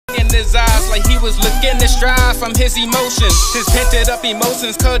his eyes like he was looking to strive from his emotions. His hinted up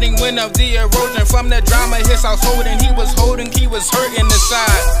emotions cutting wind of the erosion from the drama his household, and he was hurting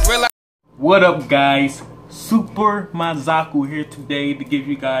inside. What up, guys? Super Mazaku here today to give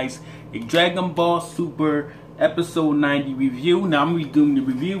you guys a Dragon Ball Super episode 90 review. Now I'm gonna be doing the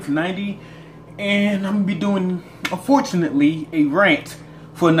review for 90, and I'm gonna be doing, unfortunately, a rant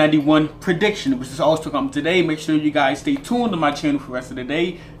for 91 prediction, which is also coming today. Make sure you guys stay tuned to my channel for the rest of the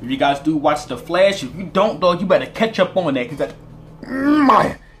day. If you guys do watch The Flash, if you don't, dog, you better catch up on that, because that's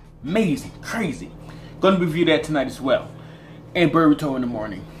amazing, crazy. Gonna review that tonight as well, and Burrito in the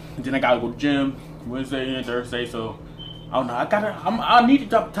morning. And then I gotta go to the gym Wednesday and Thursday, so I don't know. I need to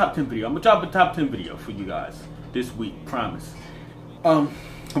drop a top 10 video. I'm gonna drop a top 10 video for you guys this week, promise. But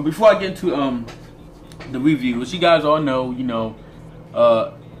before I get into the review, as you guys all know,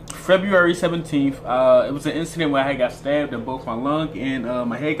 February 17th, it was an incident where I got stabbed in both my lung and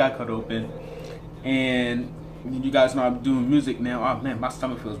my head got cut open. And you guys know I'm doing music now. Oh man, my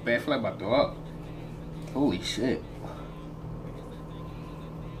stomach feels bad. I feel like I'm about to throw up. Holy shit.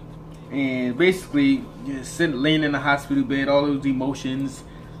 And basically, laying in the hospital bed, all those emotions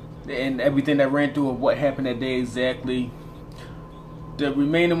and everything that ran through of what happened that day exactly. The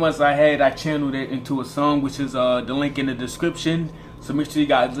remaining ones I channeled it into a song, which is the link in the description. So make sure you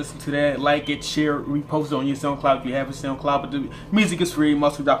guys listen to that, like it, share it, repost it on your SoundCloud if you have a SoundCloud. But the music is free. I'm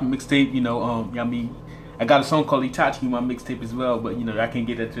also dropping mixtape. I got a song called Itachi, my mixtape as well. But I can't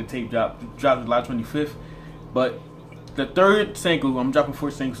get that to the tape drop. It drops July 25th. But the third single, I'm dropping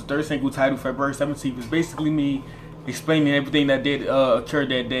 4 singles. The third single, titled February 17th, is basically me explaining everything that did occur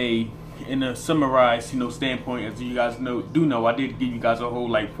that day in a summarized, standpoint. As you guys know, I did give you guys a whole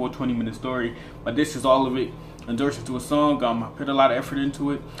 420-minute story, but this is all of it endorsed to a song. I put a lot of effort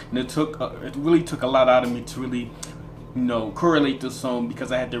into it, and it really took a lot out of me to really, correlate the song,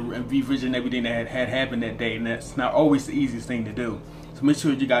 because I had to revision everything that had happened that day, and that's not always the easiest thing to do. So make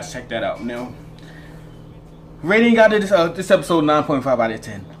sure you guys check that out. Now, rating out of this episode, 9.5 out of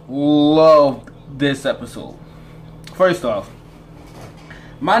 10. Loved this episode. First off,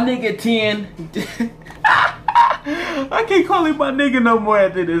 my nigga 10. I can't call him my nigga no more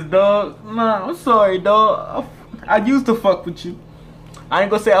after this, dog. Nah, I'm sorry, dog. I used to fuck with you. I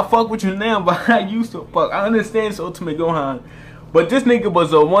ain't gonna say I fuck with you now, but I used to fuck. I understand it's Ultimate Gohan, but this nigga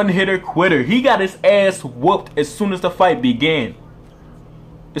was a one-hitter quitter. He got his ass whooped as soon as the fight began.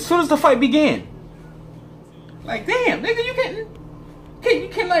 As soon as the fight began. Like, damn, nigga, you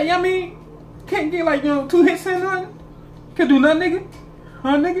can't can't get 2 hits in on. Can't do nothing, nigga.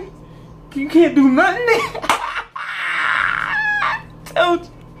 Huh, nigga? You can't do nothing, nigga.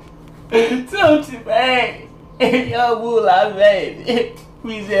 Told you, man. Yo, moolah, baby.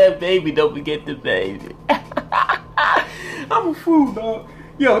 We said baby, don't forget the baby. I'm a fool, dog.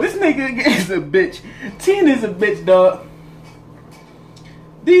 Yo, this nigga is a bitch. 10 is a bitch, dog.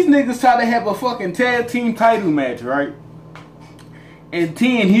 These niggas try to have a fucking tag team title match, right? And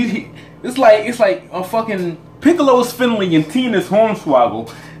 10, it's like a fucking Piccolo's Finley and 10 is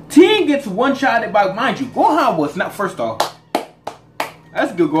Hornswoggle. 10 gets one-shotted by, mind you, Gohan was not, first off,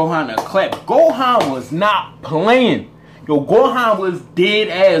 let's give Gohan a clap. Gohan was not playing. Yo, Gohan was dead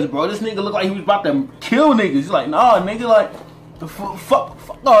ass, bro. This nigga looked like he was about to kill niggas. He's like, nah, nigga, the fuck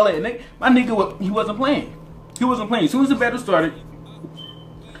all that, nigga. My nigga, he wasn't playing. He wasn't playing. As soon as the battle started,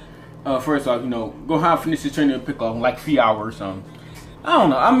 first off, Gohan finished his training with Piccolo in 3 hours or something. I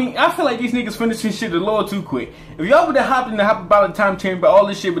don't know. I mean, I feel like these niggas finishing shit a little too quick. If y'all would have hopped in the about time chamber, all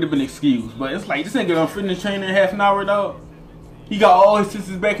this shit would have been excused. But it's like, this nigga done finished training in half an hour, dog. He got all his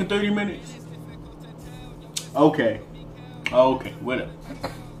sisters back in 30 minutes. Okay, whatever.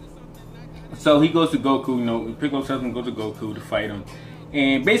 So he goes to Goku, Piccolo's husband goes to Goku to fight him.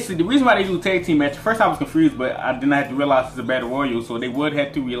 And basically, the reason why they do a tag team match, first I was confused, but I did not have to realize it's a battle royal, so they would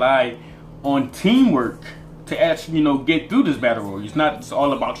have to rely on teamwork to actually, get through this battle royal. It's not just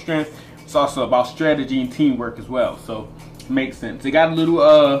all about strength, it's also about strategy and teamwork as well, so it makes sense. They got a little,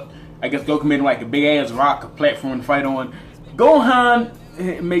 I guess Goku made a big ass rock, a platform to fight on. Gohan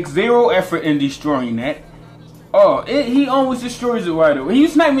makes 0 effort in destroying that. He always destroys it right away.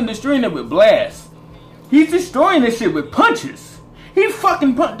 He's not even destroying it with blasts. He's destroying this shit with punches. He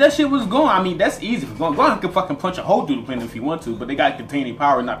fucking punched. That shit was Gohan. I mean, that's easy for Gohan. Gohan can fucking punch a hole through the planet if he wants to, but they got containing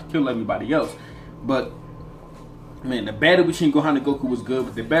power not to kill everybody else. But, man, the battle between Gohan and Goku was good,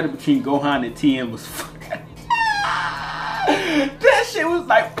 but the battle between Gohan and TM was fucking... That shit was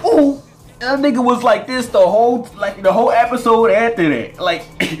like, ooh. That nigga was like this the whole episode after that.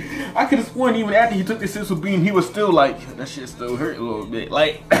 I could have sworn even after he took the sensu beam, he was still like, that shit still hurt a little bit.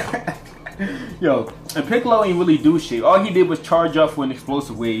 Yo, and Piccolo ain't really do shit. All he did was charge up for an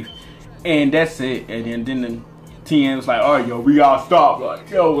explosive wave, and that's it. And then the TN was like, alright, yo, we gotta stop. Like,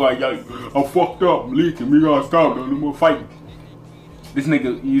 yo, I'm fucked up, I'm leaking. We gotta stop. No more fighting. This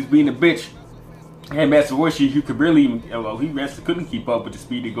nigga, he was being a bitch. And Master Roshi, you could barely even, well, he couldn't keep up with the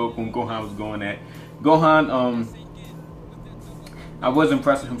speed that Goku and Gohan was going at. Gohan, I was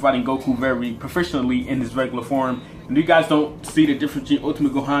impressed with him fighting Goku very proficiently in his regular form. And you guys don't see the difference between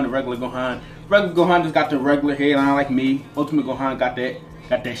Ultimate Gohan and regular Gohan. Regular Gohan just got the regular hairline like me. Ultimate Gohan got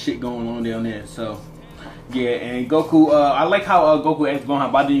that shit going on down there. So yeah, and Goku, I like how Goku asked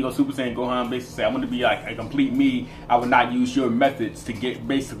Gohan, why didn't you go Super Saiyan? Gohan basically said, I want to be like a complete me. I would not use your methods to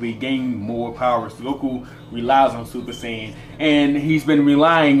gain more power. So Goku relies on Super Saiyan, and he's been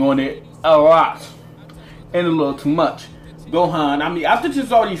relying on it a lot and a little too much. Gohan, I mean, after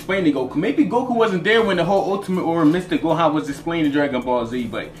just already explained to Goku, maybe Goku wasn't there when the whole Ultimate or Mystic Gohan was explaining Dragon Ball Z,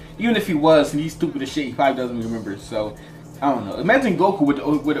 but even if he was, and he's stupid as shit, he probably doesn't remember. So I don't know. Imagine Goku with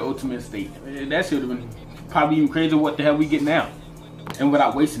the Ultimate State. That should have been probably even crazier. What the hell we get now? And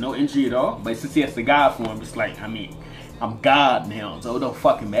without wasting no energy at all. But since he has the God form, it's like, I mean, I'm God now, so it don't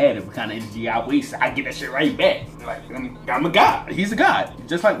fucking matter what kind of energy I waste. I get that shit right back. Like, I'm a God. He's a God,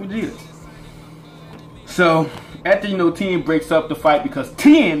 just like Vegeta. So after Tien breaks up the fight because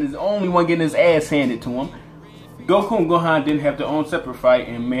Tien is the only one getting his ass handed to him. Goku and Gohan didn't have their own separate fight,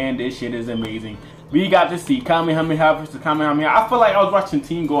 and man, this shit is amazing. We got to see Kamehameha versus Kamehameha. I feel like I was watching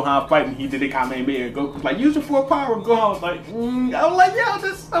Team Gohan fight when he did the Kamehameha. And Goku was like, use your full power. Gohan was like, I was like, yo,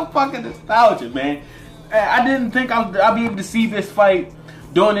 this is so fucking nostalgic, man. I didn't think I'd be able to see this fight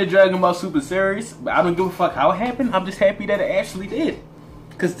during the Dragon Ball Super series, but I don't give a fuck how it happened. I'm just happy that it actually did.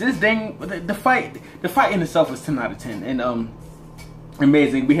 Cause this thing, the fight in itself was 10 out of 10, and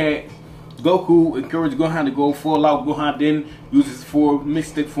amazing. We had Goku encouraged Gohan to go full out. Gohan then uses full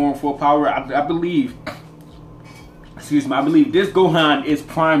Mystic form, full power. I believe this Gohan is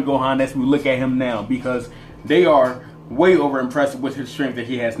Prime Gohan as we look at him now, because they are way over impressed with his strength that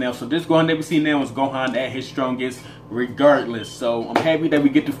he has now. So this Gohan that we see now is Gohan at his strongest regardless. So I'm happy that we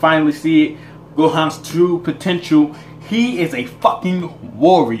get to finally see it. Gohan's true potential. He is a fucking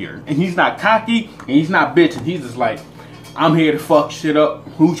warrior, and he's not cocky and he's not bitching. He's just like, I'm here to fuck shit up.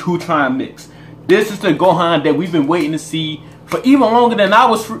 Who trying to mix? This is the Gohan that we've been waiting to see for even longer than I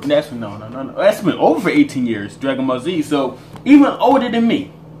was. That's been over 18 years. Dragon Ball Z. So even older than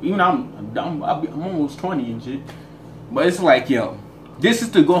me. Even I'm almost 20 and shit. But it's like, yo, this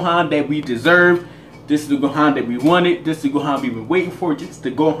is the Gohan that we deserve. This is the Gohan that we wanted. This is the Gohan we've been waiting for. This is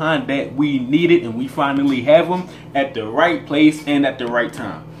the Gohan that we needed, and we finally have him at the right place and at the right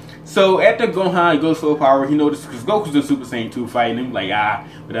time. So after Gohan goes full power, he notices because Goku's in Super Saiyan 2 fighting him, like,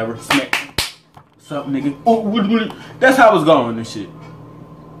 whatever, smack. What's up, nigga? Oh, that's how it's going and shit.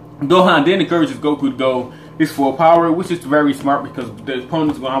 Gohan then encourages Goku to go his full power, which is very smart because the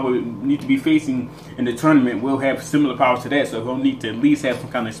opponents Gohan will need to be facing in the tournament will have similar powers to that, so he'll need to at least have some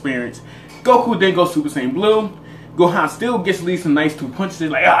kind of experience. Goku then goes Super Saiyan Blue. Gohan still gets at least some nice 2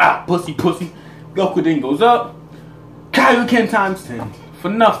 punches, like, pussy. Goku then goes up. Kaioken times 10. For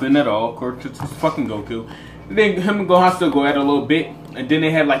nothing at all, of course, it's fucking Goku. And then him and Gohan still go at it a little bit, and then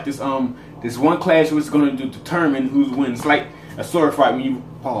they have like this one clash which is going to determine who wins, like a sword fight when you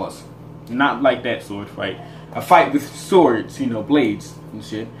pause, not like that sword fight, a fight with swords, blades and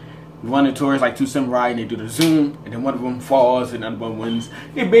shit. Running towards like 2 samurai, and they do the zoom, and then one of them falls and the other one wins.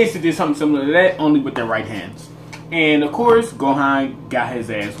 It basically did something similar to that, only with their right hands. And of course, Gohan got his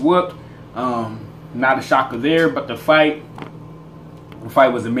ass whooped. Not a shocker there, but the fight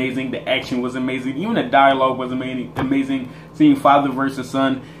was amazing. The action was amazing. Even the dialogue was amazing. Seeing father versus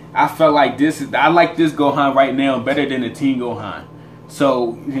son, I felt like I like this Gohan right now better than the Teen Gohan.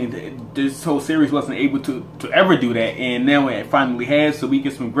 So this whole series wasn't able to ever do that, and now it finally has. So we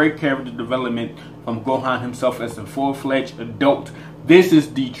get some great character development from Gohan himself as a full-fledged adult. This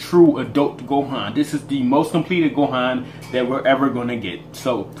is the true adult Gohan. This is the most completed Gohan that we're ever gonna get.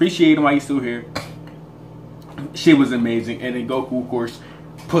 So appreciate him while he's still here. Shit was amazing. And then Goku, of course,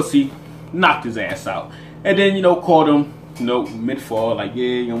 pussy, knocked his ass out. And then, called him, mid-fall, like,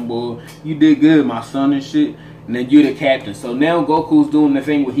 yeah, young boy, you did good, my son, and shit. And then you're the captain. So now Goku's doing the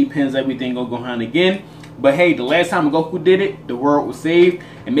thing where he pins everything on Gohan again. But hey, the last time Goku did it, the world was saved.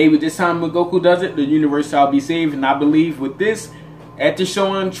 And maybe this time when Goku does it, the universe shall be saved. And I believe with this, after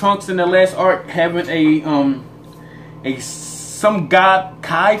showing Trunks in the last arc having some god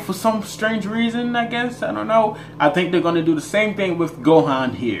Kai for some strange reason, I guess, I don't know. I think they're gonna do the same thing with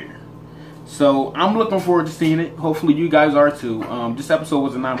Gohan here. So I'm looking forward to seeing it. Hopefully you guys are too. This episode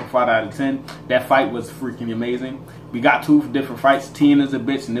was a 9.5 out of 10. That fight was freaking amazing. We got 2 different fights. Tina's a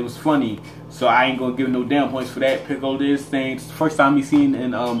bitch and it was funny. So I ain't gonna give no damn points for that. Piccolo this thing. It's the first time we seen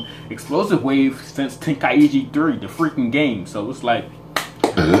an explosive wave since Tenkaichi 3, the freaking game. So it's like,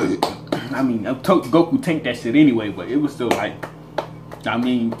 I mean, Goku tanked that shit anyway, but it was still like, I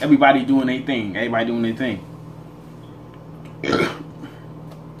mean, everybody doing their thing. Everybody doing their thing.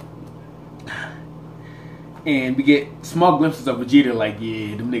 And we get small glimpses of Vegeta like,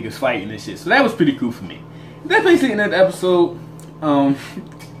 yeah, them niggas fighting and shit. So that was pretty cool for me. That's basically another episode.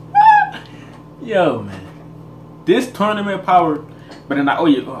 Yo, man. This tournament power. But then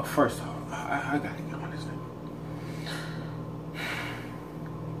first off, I gotta get on this thing.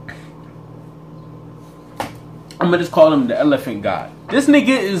 I'm gonna just call him the Elephant God. This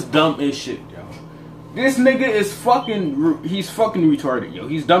nigga is dumb as shit, yo. This nigga is he's fucking retarded, yo.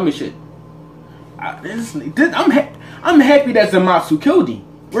 He's dumb as shit. I'm happy that Zamasu killed him.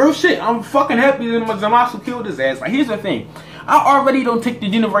 Real shit. I'm fucking happy that Zamasu killed his ass. Like, here's the thing. I already don't take the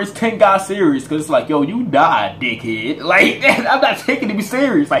Universe 10 guy serious because it's like, yo, you died, dickhead. Like, I'm not taking it to be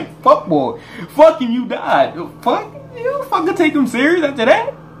serious. Like, fuck boy. Fuck him, you died. Fuck. You don't fucking take him serious after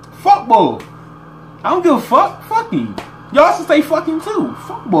that? Fuck boy. I don't give a fuck. Fuck him. Y'all should say fuck him too.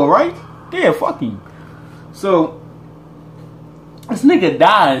 Fuck boy, right? Yeah, fuck him. So, this nigga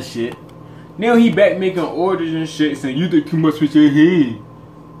died and shit. Now he back making orders and shit, saying you think too much with your head.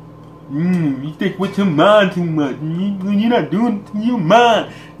 You think with your mind too much. You're not doing it to your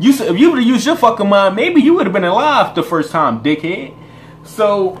mind. If you would have used your fucking mind, maybe you would have been alive the first time, dickhead.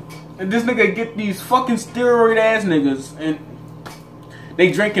 So this nigga get these fucking steroid ass niggas and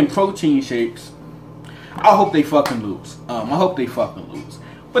they drinking protein shakes. I hope they fucking lose. I hope they fucking lose.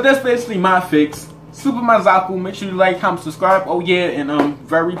 But that's basically my fix. Super Mazaku. Make sure you like, comment, subscribe. Oh yeah, and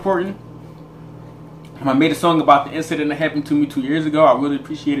very important. I made a song about the incident that happened to me 2 years ago. I really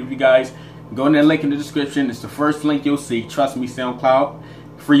appreciate it if you guys go in that link in the description. It's the first link you'll see. Trust me, SoundCloud.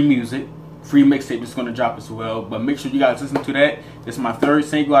 Free music. Free mixtape is going to drop as well. But make sure you guys listen to that. This is my 3rd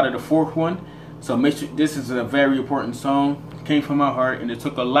single out of the 4th one. So make sure this is a very important song. It came from my heart and it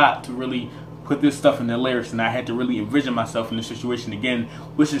took a lot to really put this stuff in the lyrics. And I had to really envision myself in this situation again,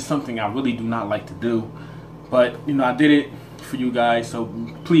 which is something I really do not like to do. But, you know, I did it for you guys. So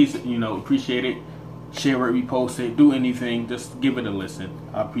please, you know, appreciate it. Share it, repost it, do anything. Just give it a listen.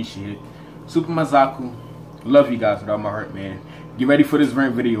 I appreciate it. Super Mazaku. Love you guys with all my heart, man. Get ready for this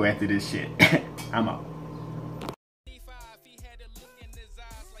rant video after this shit. I'm out.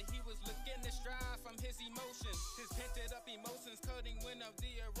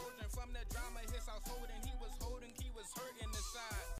 From the drama, his household, and he was hurting